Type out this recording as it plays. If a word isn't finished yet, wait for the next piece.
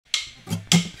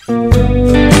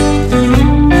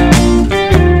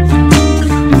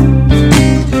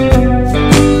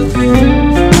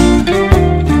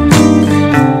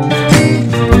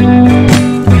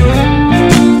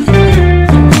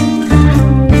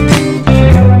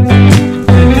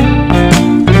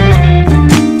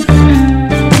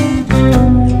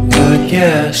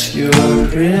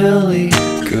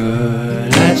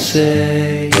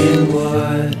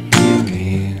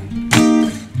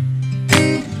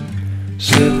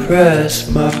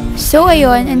So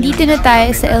ayun, andito na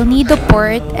tayo sa El Nido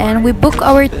Port and we book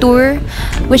our tour,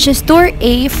 which is Tour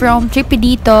A from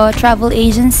Tripidito Travel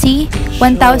Agency,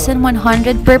 1,100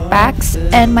 per pax,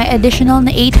 and my additional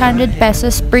na 800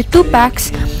 pesos per 2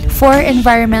 pax for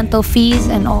environmental fees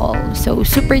and all. So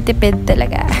super tipid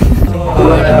talaga.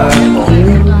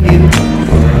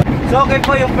 So okay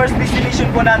po, yung first destination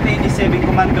po natin is Seven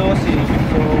Commandos.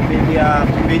 So maybe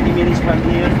 20 minutes from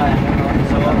here.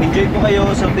 So enjoy po kayo.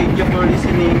 So thank you for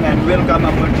listening and welcome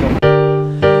aboard po.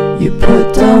 You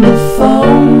put down the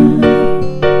phone,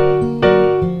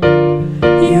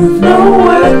 you've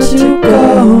nowhere to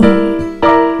go.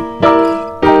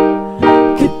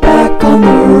 Get back on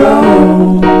the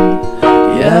road,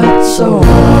 yeah, it's so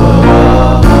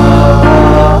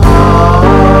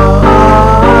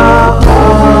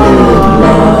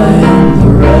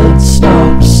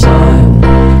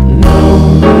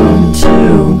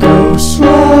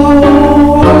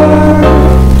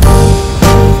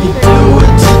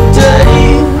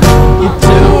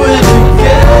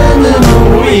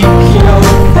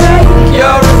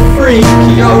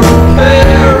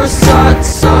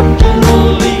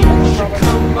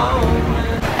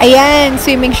Ayan,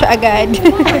 swimming siya agad.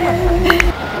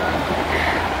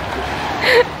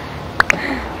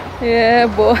 Yeah,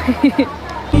 boy.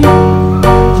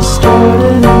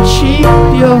 Distorted and cheap,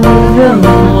 you're a villain.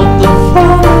 What the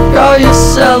fuck are you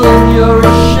selling? You're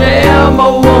a sham, I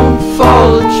won't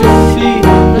fall at your feet.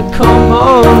 Now come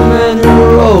on, man,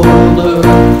 you're older.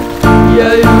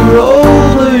 Yeah, you're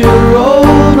older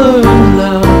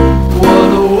now.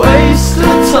 What a waste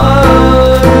of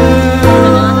time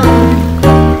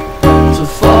to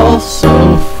fall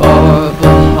so far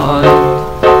behind.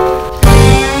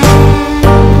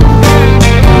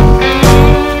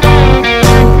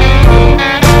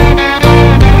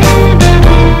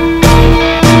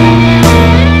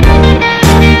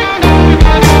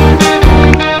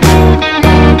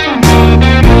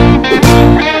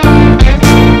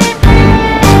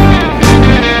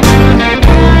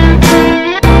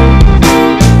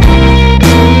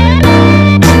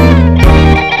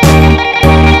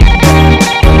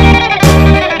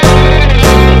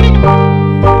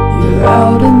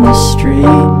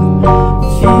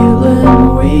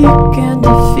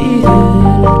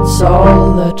 It's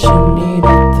all that you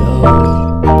needed though,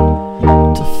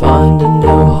 to find a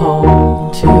new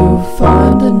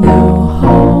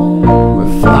home, where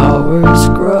flowers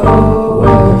grow.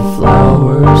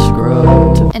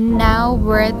 And now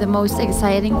we're at the most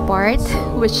exciting part,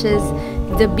 which is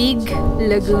the big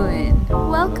lagoon.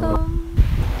 Welcome!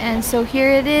 And so here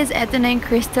it is. Ito na yung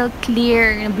crystal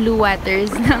clear blue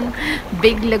waters ng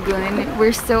big lagoon.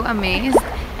 We're so amazed.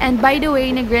 And by the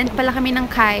way, nag-rent pala kami ng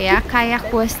kayak.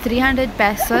 Kayak was 300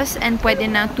 pesos and pwede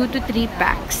na 2 to 3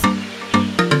 packs.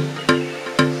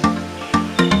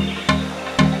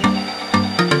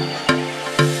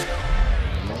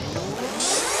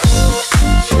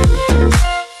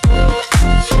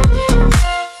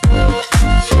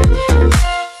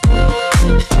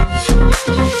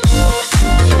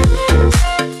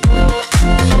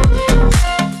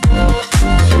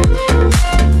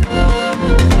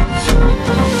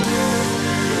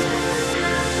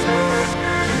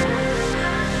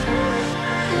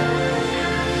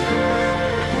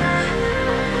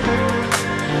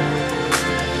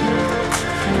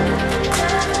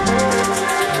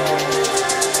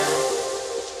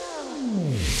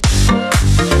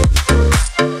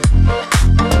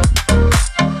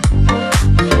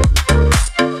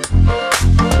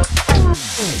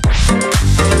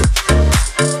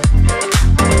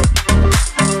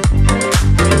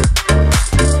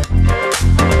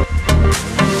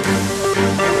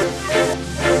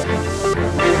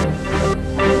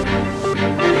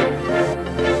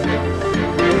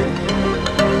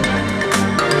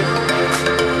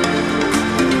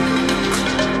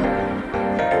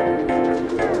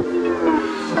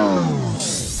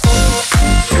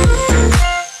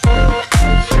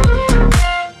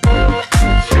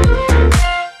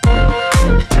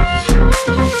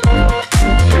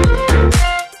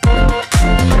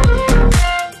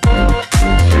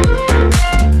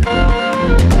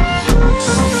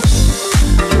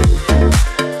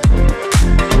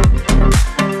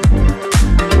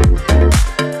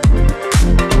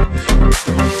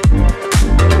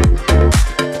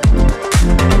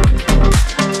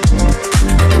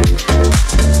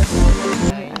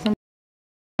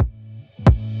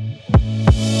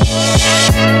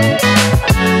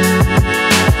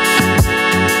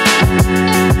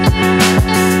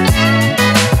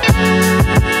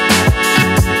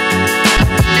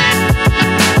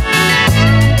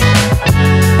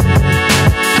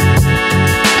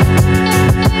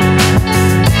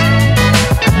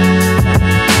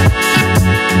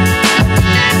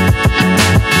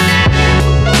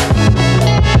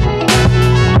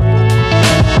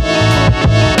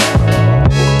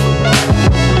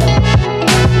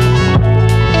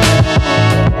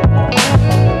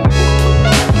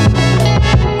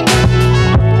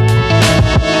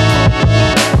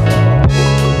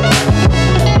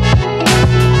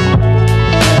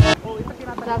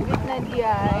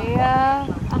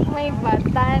 may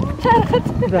batan. Charot.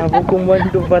 Damo kong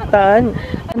mandubatan.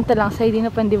 Anta lang, sa hindi na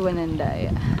pandibunan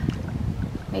daya.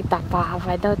 May tapa ka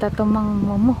pa daw, tatumang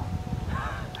mo.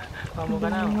 Mamo ka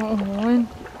na. Noon.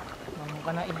 Mamo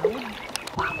ka na ibo.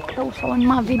 Daw, sawan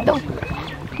mavid daw.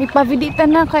 May pavidita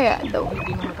na kaya daw.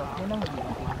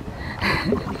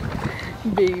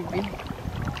 Baby.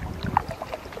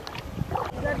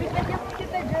 Sabi ka niya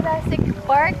kita Jurassic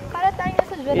Park. Para tayo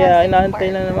sa Jurassic Park. Yeah,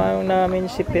 inaantay na naman namin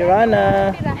si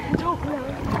Piranha. Joke lang.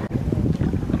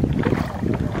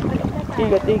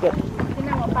 Tigat.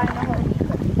 Tingnan mo, paano ako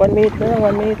ikot. 1 minute na lang,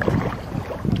 1 minute.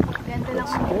 Ganito lang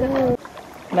ako. Oh,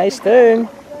 nice turn.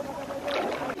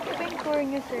 Ito pa yung tour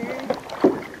niyo, sir.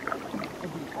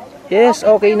 Yes,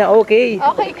 okay na okay.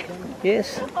 Okay.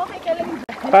 Yes. Okay ka lang.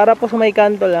 Para po sa may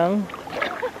kanto lang.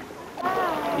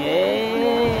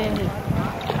 Yeah.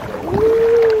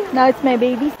 Now it's my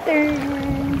baby's turn.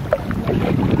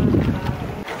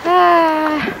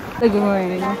 Good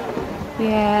morning.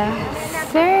 Yes,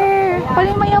 sir.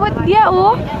 Paling mayawat dia,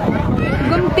 oh.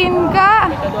 Guntin ka.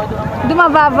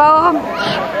 Dumababaw.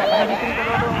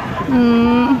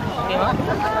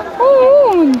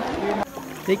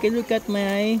 Take a look at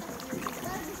my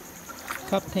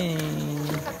captain.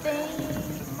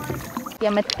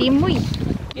 Yamatimoy.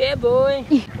 Yeah, boy.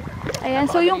 Ayan,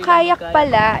 so yung kayak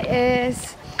pala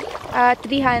is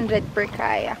 300 per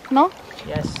kayak, no?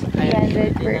 Yes.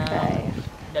 300 per kayak.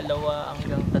 2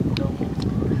 hanggang 3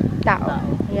 Tao.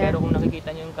 Pero Yeah. kung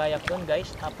nakikita nyo yung kayak doon, guys,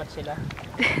 4 sila.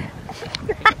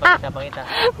 Pakita.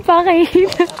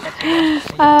 Bakit?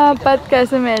 Apat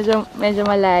kasi medyo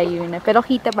malayo na. Pero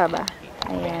kita pa ba?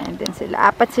 Ayan, din sila.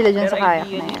 4 sila dyan sa kayak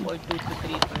na yan. For 2 to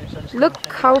 3 persons. Look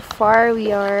how far we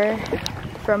are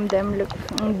from them. Look,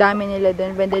 ang dami nila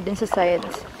dun. Banda din sa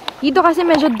sides. Dito kasi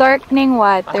medyo dark na yung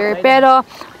water. Pero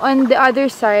on the other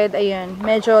side, ayun,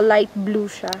 medyo light blue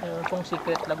siya. Kung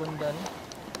secret lagoon doon.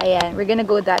 Ayan, we're gonna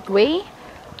go that way.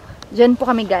 Diyan po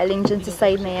kami galing, dyan sa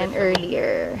side na yan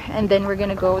earlier. And then we're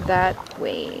gonna go that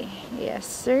way. Yes,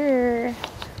 sir.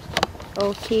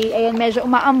 Okay, ayan, medyo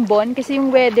umaambon kasi yung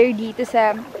weather dito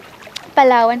sa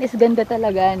Palawan is ganda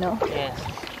talaga, no? Yes.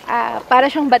 Para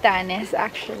siyang Batanes,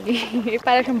 actually.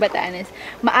 Para siyang Batanes.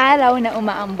 Maaraw na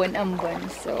umaambon-ambon.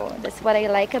 So, that's what I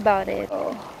like about it.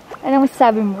 So, ano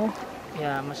masasabi mo?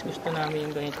 Yeah, mas gusto namin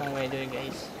yung ganitong weather,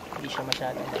 guys. Hindi siya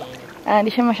masyadong mainit.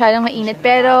 Hindi siya masyadong mainit.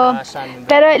 Pero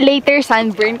Sunburn. later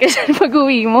sunburn kasi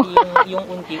pag-uwi mo. yung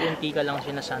unti-unti ka lang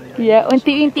siya na sunburn. Yeah,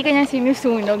 unti-unti ka niya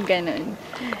sinusunog, ganun.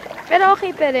 Pero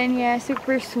okay pa rin, yeah.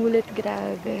 Super sulit,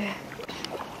 grabe.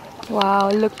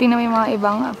 Wow, look, tingnan mo yung mga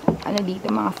ibang, ano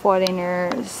dito, mga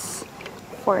foreigners.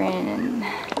 Ayan,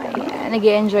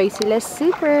 nag-enjoy sila.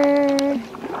 Super!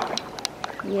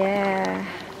 Yeah.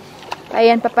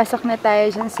 Ayan, papasok na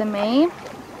tayo dyan sa may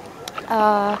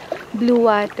blue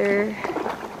water.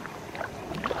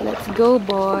 Let's go,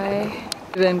 boy.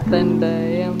 Rentanda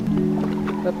yan.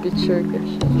 Pa-picture ka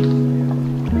siya.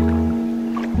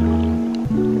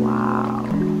 Wow.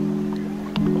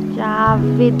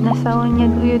 Javid, nasaon niya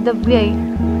duyo the bay.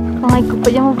 Kangay ko pa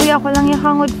dyan mo, ako lang yung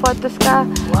hangod photos ka.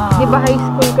 Wow. Di ba high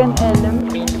school kan alam?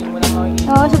 Painting mo lang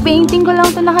makikita. Oo, sa painting ko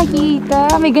lang ito nakakita.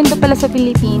 May ganda pala sa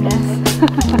Pilipinas.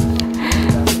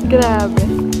 Grabe.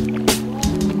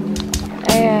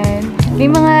 Ayan. May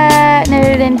mga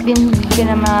nare-rent din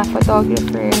ng mga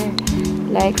photographer.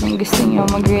 Like, kung gusto nyo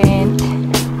mag-rent.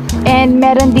 And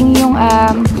meron din yung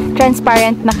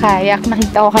transparent na kayak.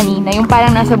 Nakita ko kanina. Yung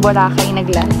parang nasa Boracay na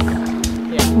glass.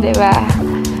 Yeah. Diba?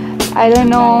 I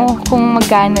don't know kung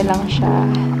magkano lang siya.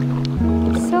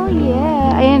 So,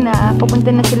 yeah. Ayan na.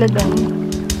 Papunta na sila doon.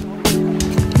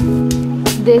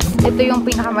 Ito yung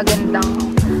pinakamagandang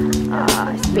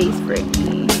space for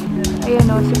me.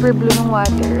 Ayan o, super blue ng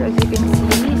water. As you can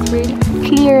see, it's really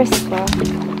clear as well.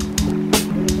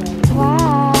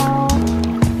 Wow!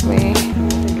 Wait.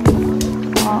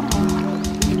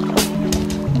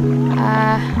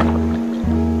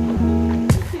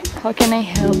 How can I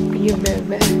help you,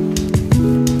 baby?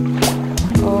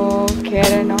 Okay, I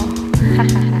don't know.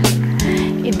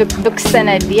 Iduk-duk sa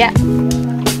Nadia.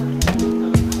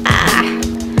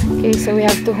 Okay, so we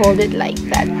have to hold it like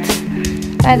that.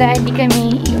 Para hindi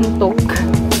kami iuntog.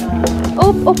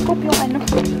 Op, yung ano.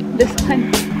 This one.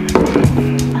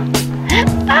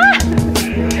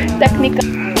 Technical.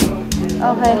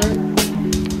 Okay.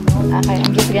 Okay,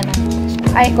 I'm just gonna...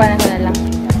 Ay, kuhanan ko na lang.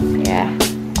 Yeah.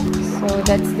 So,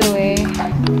 that's the way.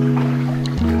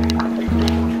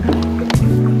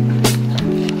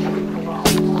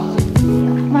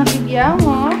 Mabigyan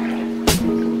mo.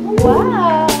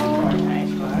 Wow!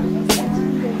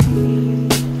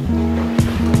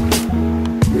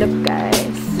 Look,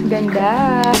 guys.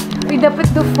 Ganda. Uy, dapat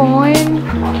the phone.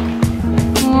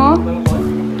 Oh.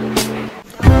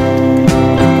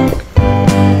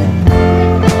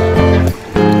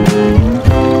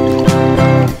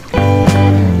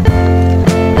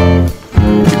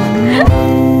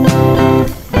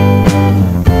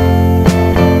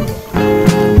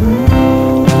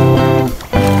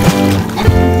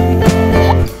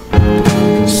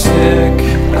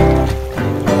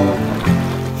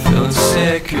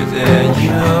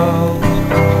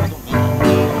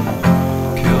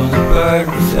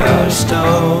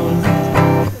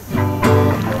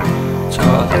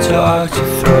 Talk to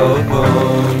throw a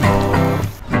bone.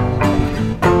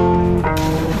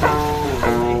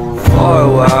 For a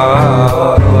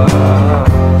while,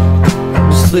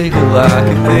 I'm sleeping like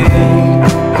a babe.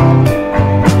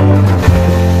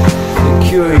 The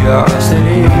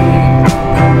curiosity,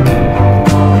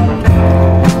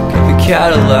 keep the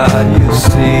cat alive. You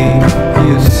see,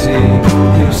 you see,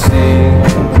 you see.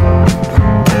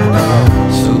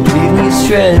 So leave me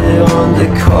stranded on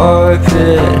the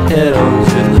carpet, head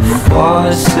onto the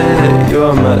faucet.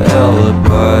 You're my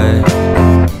alibi.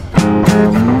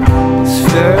 It's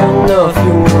fair enough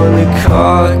you wanna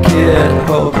cock it,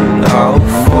 hoping I'll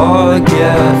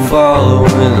forget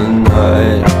following the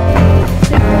night.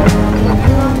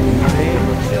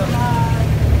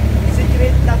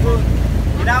 Secret lagoon.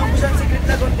 Tinawag po siyang secret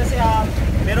lagoon kasi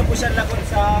meron po siyang lagoon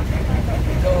sa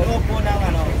loob po ng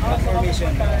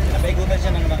formation. Napaikutan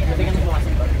siya ng lagoon.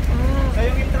 So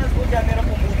yung entrance po dyan, meron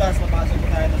pong butas, papasok po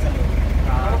tayo sa loob.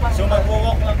 So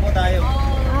mag-walk lang po tayo.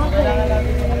 Kailangan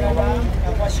natin yung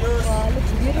aqua-shoes.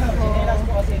 Looks beautiful.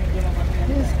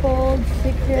 This is called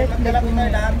Secret Magdala po tayo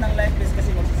Lagoon. lahat ng life vest kasi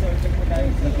mag-surfing po tayo.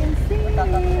 You can see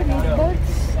these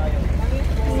boats.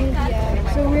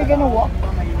 Yeah. So we're gonna walk.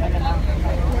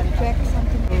 Let's check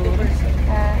something.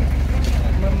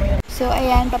 So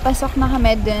ayan, papasok na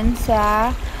kami dun sa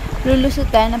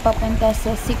lulusutan na papunta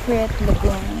sa Secret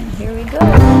Lagoon. Here we go.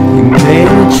 You made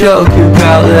a joke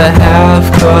about the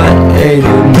half-cut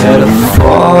alien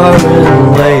metaphor,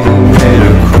 and lady made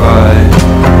her cry.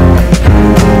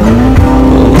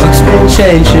 Well, luck's been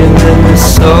changing and it's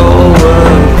so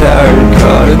apparent.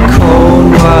 Got a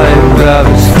cold white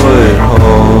rabbit's foot at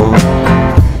home.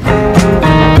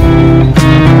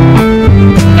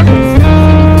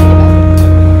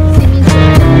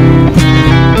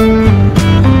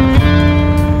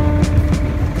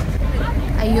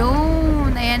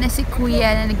 Si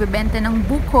kuya na nagbebenta ng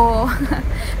buko.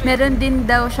 Meron din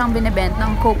daw siyang binebenta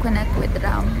ng coconut with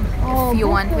rum if you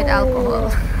want with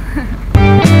alcohol.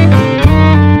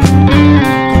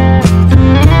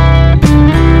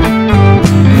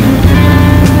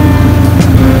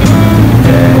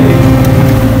 Hey,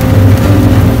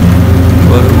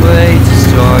 what a way to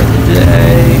start the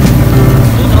day.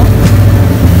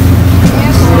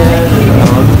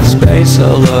 Space, I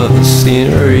love the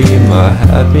scenery. My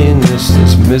happiness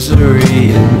is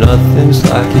misery, and nothing's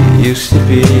like it used to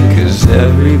be. Cause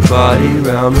everybody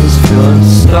around me's feeling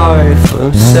sorry for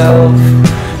himself.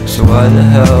 So why the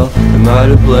hell am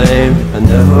I to blame? I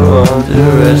never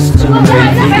underestimate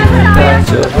the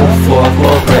impact of a fourth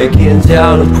wall breaking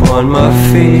down upon my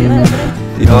feet.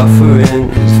 The offering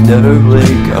is never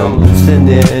bleak. I'm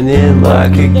listening in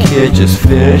like a kid. Just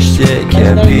finished it,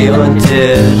 can't be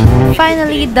undid.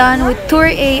 Finally done with Tour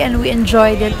A and we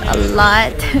enjoyed it a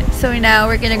lot. So now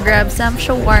we're gonna grab some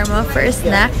shawarma for a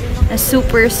snack. Na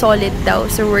super solid daw,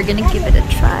 so we're gonna give it a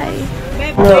try.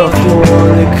 If you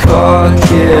wanna cock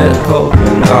it,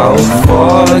 hoping I'll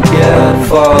forget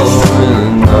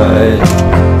following the night.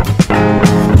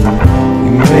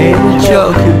 Made a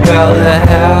joke about a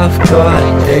half-cut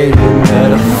alien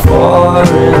metaphor,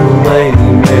 and lady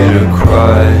made her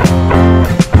cry.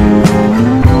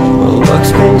 Well,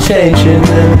 luck's been changing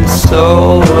and it's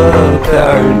so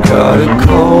apparent. Got a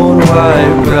cold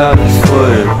white rabbit's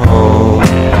foot at home.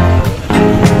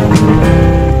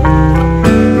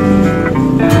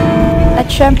 At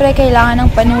syempre kailangan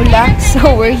ng panulak,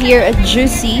 so we're here at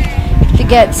Juicy to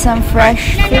get some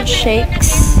fresh fruit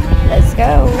shakes. Let's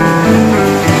go!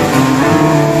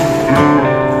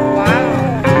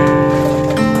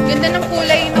 Ganda ng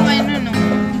kulay ng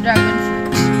dragon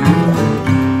fruit.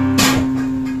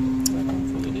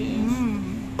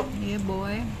 Yeah,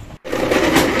 boy.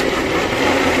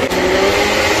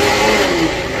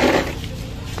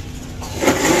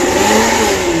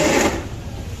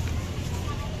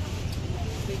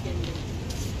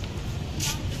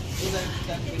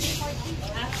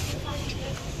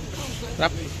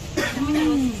 Sarap.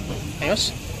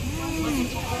 Ayos.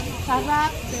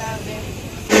 Sarap, grabe.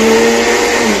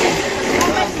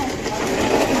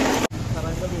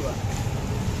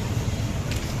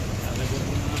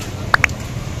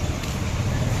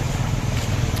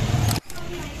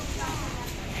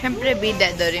 Siyempre,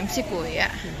 bida do rin si Kuya.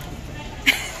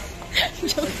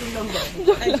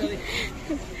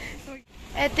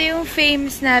 Ito yung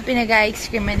famous na pinag-ice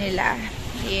creaman nila.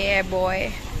 Yeah,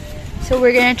 boy. So,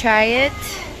 we're gonna try it.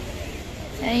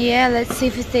 And yeah, let's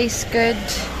see if it tastes good.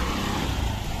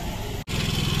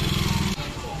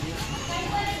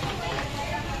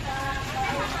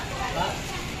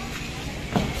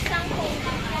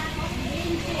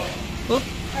 Oh?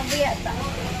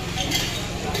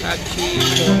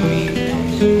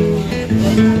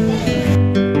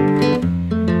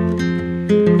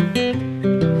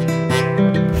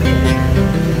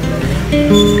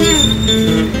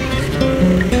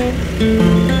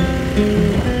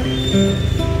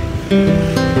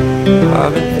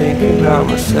 I've been thinking about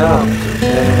myself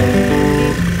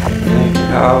today, thinking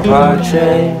how I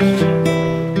changed,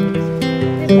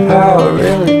 how I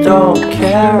really don't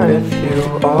care if you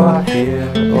are here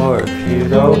or if you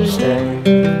don't stay.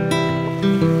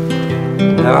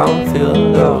 Now I'm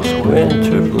feeling those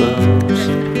winter blues,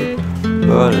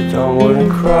 but I don't wanna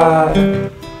cry.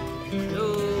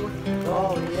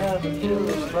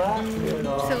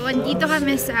 So, andito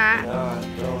kami sa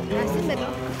nasan ba ito?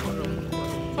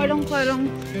 Kolong-kolong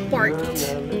port.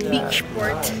 Beach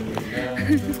port.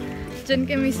 Diyan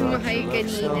kami sumakay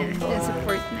kanina. Diyan sa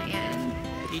port na yan.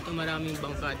 Dito maraming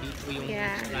bangka. Dito yung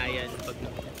kayan pag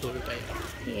nag-tour kayo.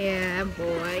 Yeah,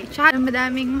 boy. Tsaka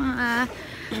madaming mga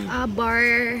bar,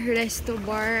 resto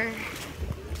bar.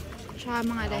 Tsaka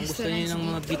mga Gusto restaurants niyo ng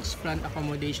mga dito. beachfront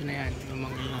accommodation na yan. Yung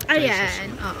mga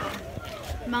Ayan, oo.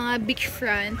 Mga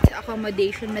beachfront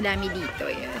accommodation, madami dito,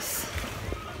 yes.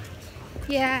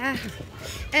 Yeah.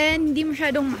 And hindi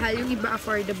masyadong mahal, yung iba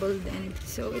affordable din.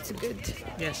 So, it's good.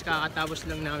 Yes, kakatapos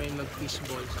lang namin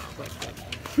mag-fishball sa aquarium.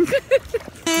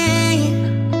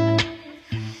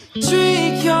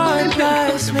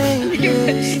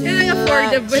 Yan ang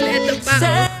affordable. Ito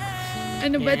pa.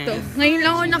 Ano ba to? Ngayon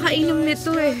lang ako nakainom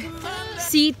nito eh.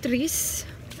 Citrus.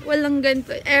 Walang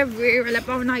ganito. Ever. Wala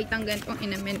pa ako nakitang ganitong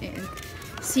inamin eh.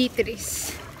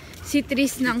 Citrus.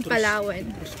 Citrus ng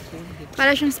Palawan.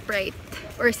 Para siyang Sprite.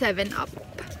 Or 7-Up.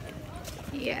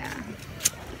 Yeah.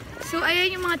 So,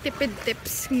 ayan yung mga tipid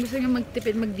tips. Kung gusto nyo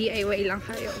magtipid, mag-DIY lang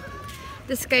kayo.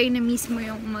 Tapos kayo na mismo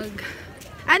yung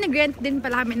nag-rent din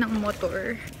pala kami ng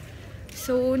motor.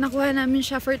 So, nakuha namin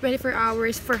siya for 24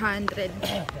 hours for 100.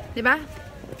 Diba?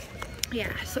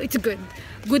 Yeah. So, it's good.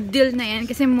 Good deal na yan.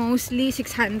 Kasi mostly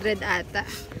 600 ata.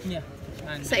 Yeah.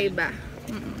 Sa iba.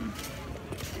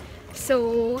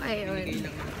 So, ayun.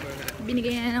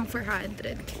 Binigay na ng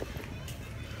 400.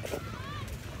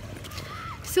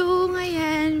 So,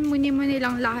 ngayon, muni-muni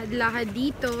lang lakad-lakad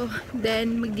dito.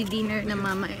 Then, magdi-dinner na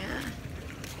mamaya.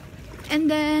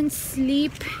 And then,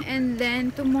 sleep. And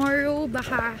then, tomorrow,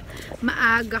 baka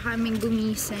maaga kaming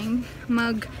gumising.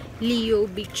 Mag-Leo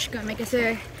Beach kami.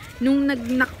 Kasi, nung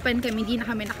nagnakpan kami, hindi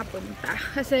na kami nakapunta.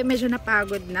 Kasi, medyo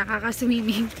napagod na.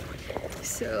 Kakaswimming.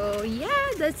 So,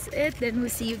 yeah, that's it. Then,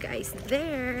 we'll see you guys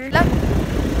there.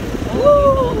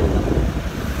 Woo!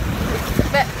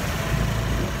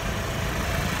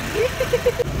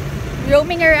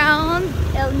 Roaming around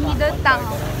El Nido town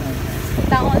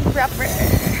proper.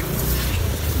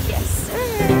 Yes, sir.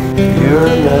 You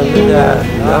remember that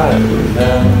night we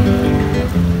met?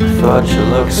 Thought you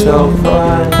looked so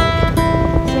fine.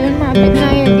 So yun, malapit na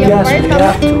yun. Guess we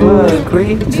have to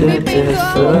agree to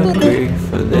disagree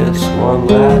for this one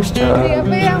last time.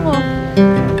 Kaya mo.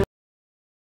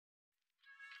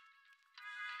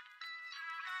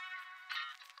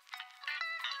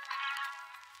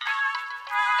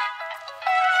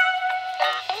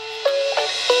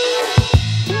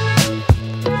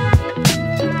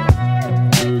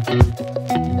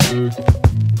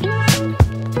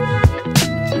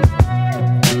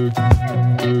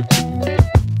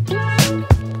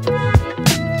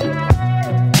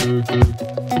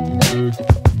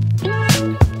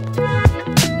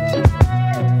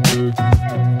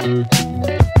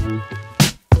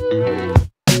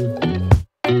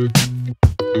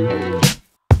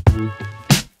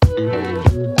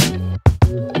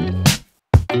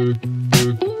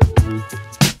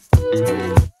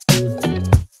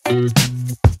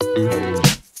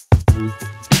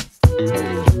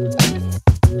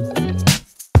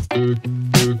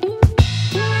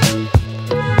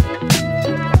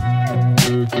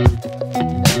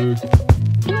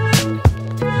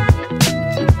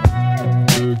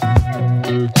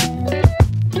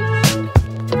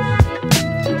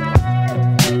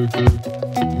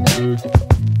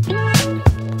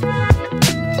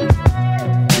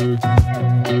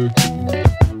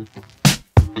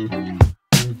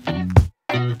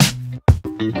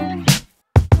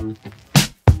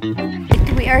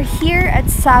 are here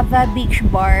at Sava Beach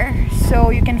Bar.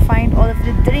 So you can find all of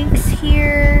the drinks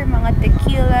here, mga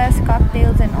tequilas,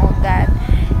 cocktails, and all that.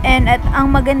 And at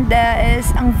ang maganda is,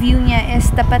 ang view niya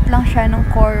is tapat lang siya ng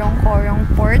Corong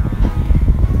Port.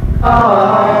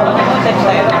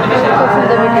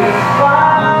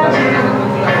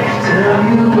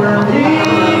 So,